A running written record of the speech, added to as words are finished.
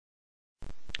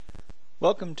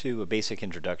Welcome to a basic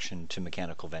introduction to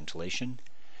mechanical ventilation.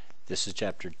 This is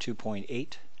chapter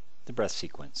 2.8, the breath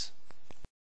sequence.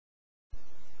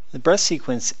 The breath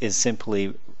sequence is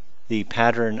simply the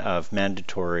pattern of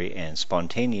mandatory and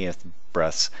spontaneous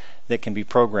breaths that can be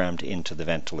programmed into the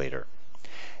ventilator.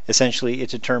 Essentially, it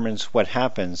determines what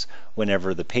happens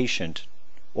whenever the patient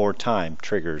or time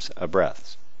triggers a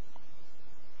breath.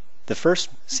 The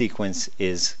first sequence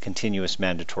is continuous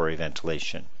mandatory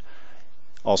ventilation,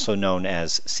 also known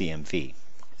as SIMV.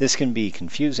 This can be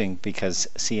confusing because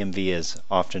SIMV is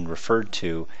often referred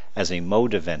to as a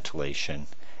mode of ventilation,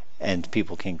 and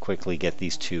people can quickly get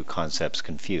these two concepts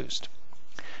confused.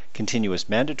 Continuous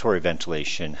mandatory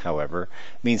ventilation, however,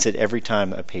 means that every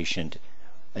time a patient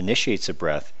initiates a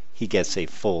breath, he gets a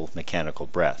full mechanical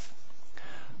breath.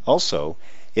 Also,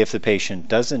 if the patient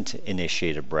doesn't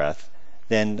initiate a breath,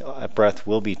 then a breath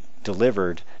will be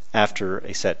delivered after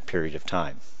a set period of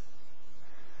time.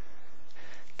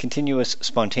 Continuous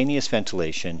spontaneous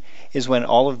ventilation is when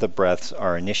all of the breaths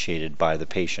are initiated by the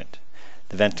patient.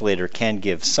 The ventilator can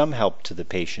give some help to the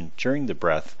patient during the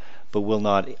breath, but will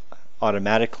not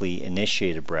automatically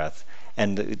initiate a breath,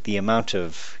 and the amount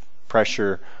of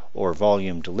pressure or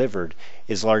volume delivered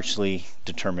is largely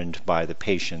determined by the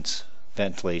patient's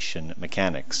ventilation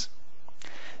mechanics.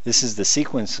 This is the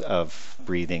sequence of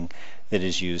breathing that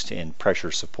is used in pressure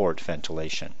support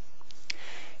ventilation.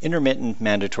 Intermittent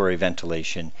mandatory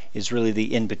ventilation is really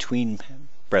the in-between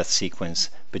breath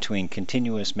sequence between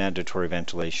continuous mandatory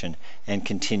ventilation and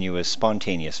continuous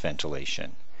spontaneous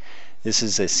ventilation. This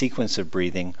is a sequence of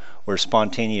breathing where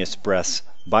spontaneous breaths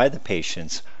by the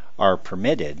patients are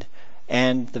permitted,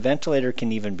 and the ventilator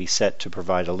can even be set to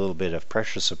provide a little bit of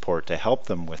pressure support to help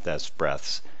them with those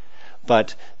breaths.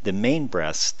 But the main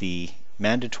breaths, the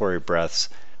mandatory breaths,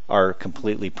 are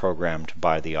completely programmed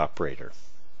by the operator.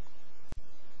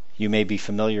 You may be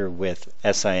familiar with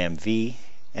SIMV,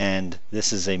 and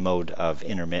this is a mode of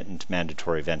intermittent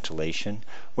mandatory ventilation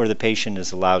where the patient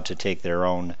is allowed to take their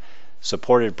own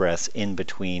supported breaths in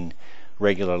between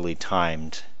regularly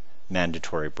timed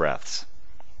mandatory breaths.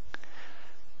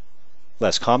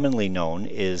 Less commonly known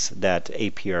is that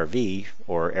APRV,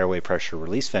 or airway pressure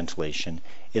release ventilation,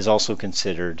 is also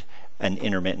considered an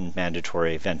intermittent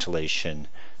mandatory ventilation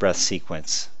breath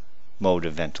sequence mode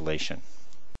of ventilation.